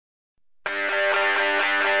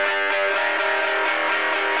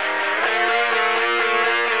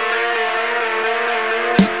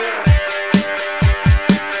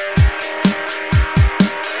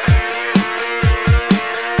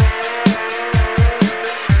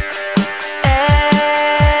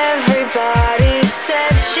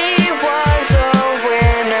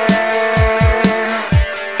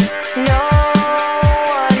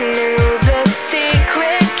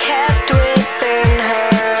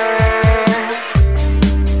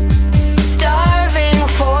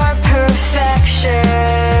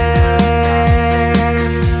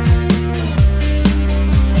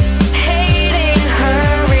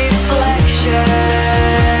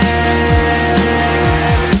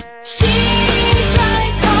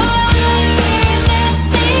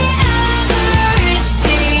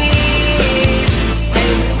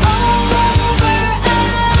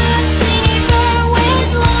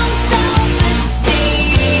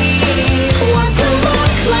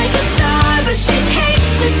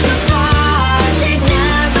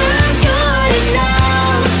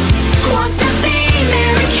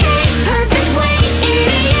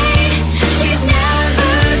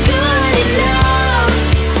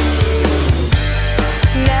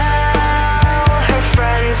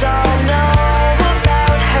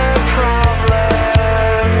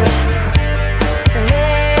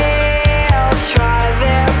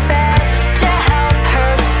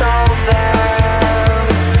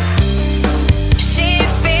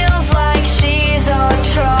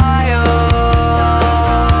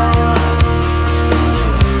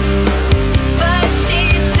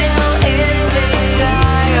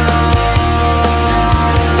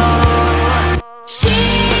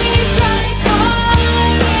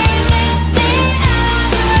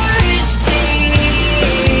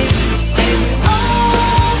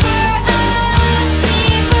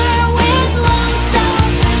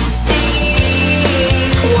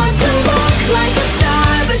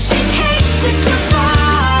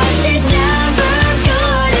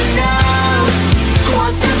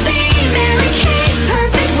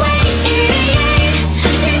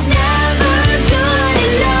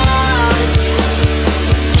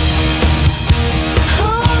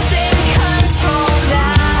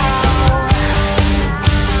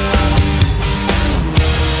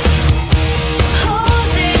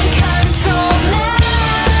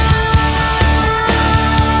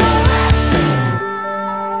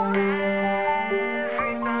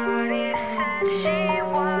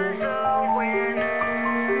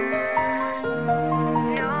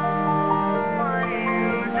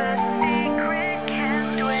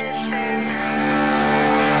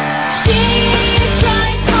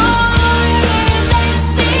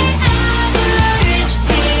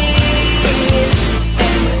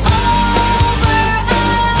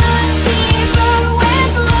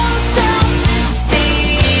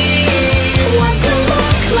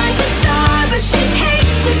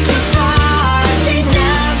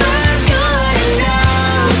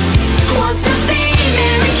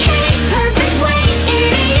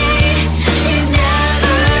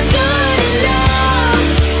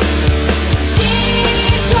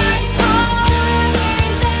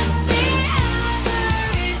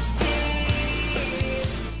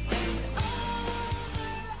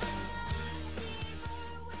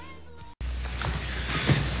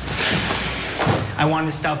I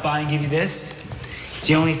wanted to stop by and give you this. It's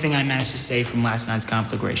the only thing I managed to save from last night's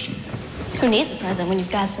conflagration. Who needs a present when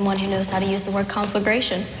you've got someone who knows how to use the word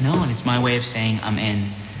conflagration? No, and it's my way of saying I'm in.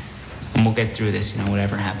 And we'll get through this,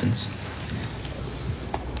 whatever happens.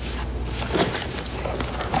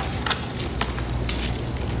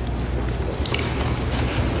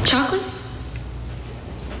 Chocolates?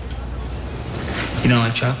 You don't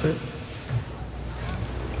like chocolate?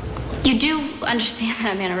 You do understand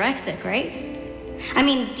that I'm anorexic, right? I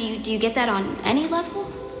mean, do you get that on any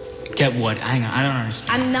level? Get what? Hang on, I don't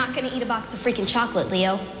understand. I'm not gonna eat a box of freaking chocolate,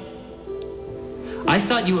 Leo. I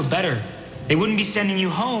thought you were better. They wouldn't be sending you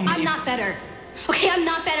home. I'm not better. Okay, I'm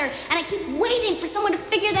not better. And I keep waiting for someone to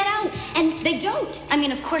figure that out. And they don't. I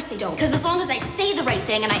mean, of course they don't. Because as long as I say the right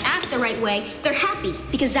thing and I act the right way, they're happy.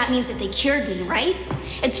 Because that means that they cured me, right?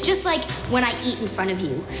 It's just like when I eat in front of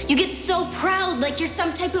you. You get so proud, like you're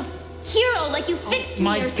some type of hero, like you fixed me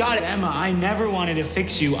or something. My God, Emma, I never wanted to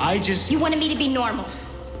fix you. You wanted me to be normal.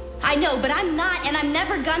 I know, but I'm not, and I'm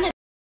never gonna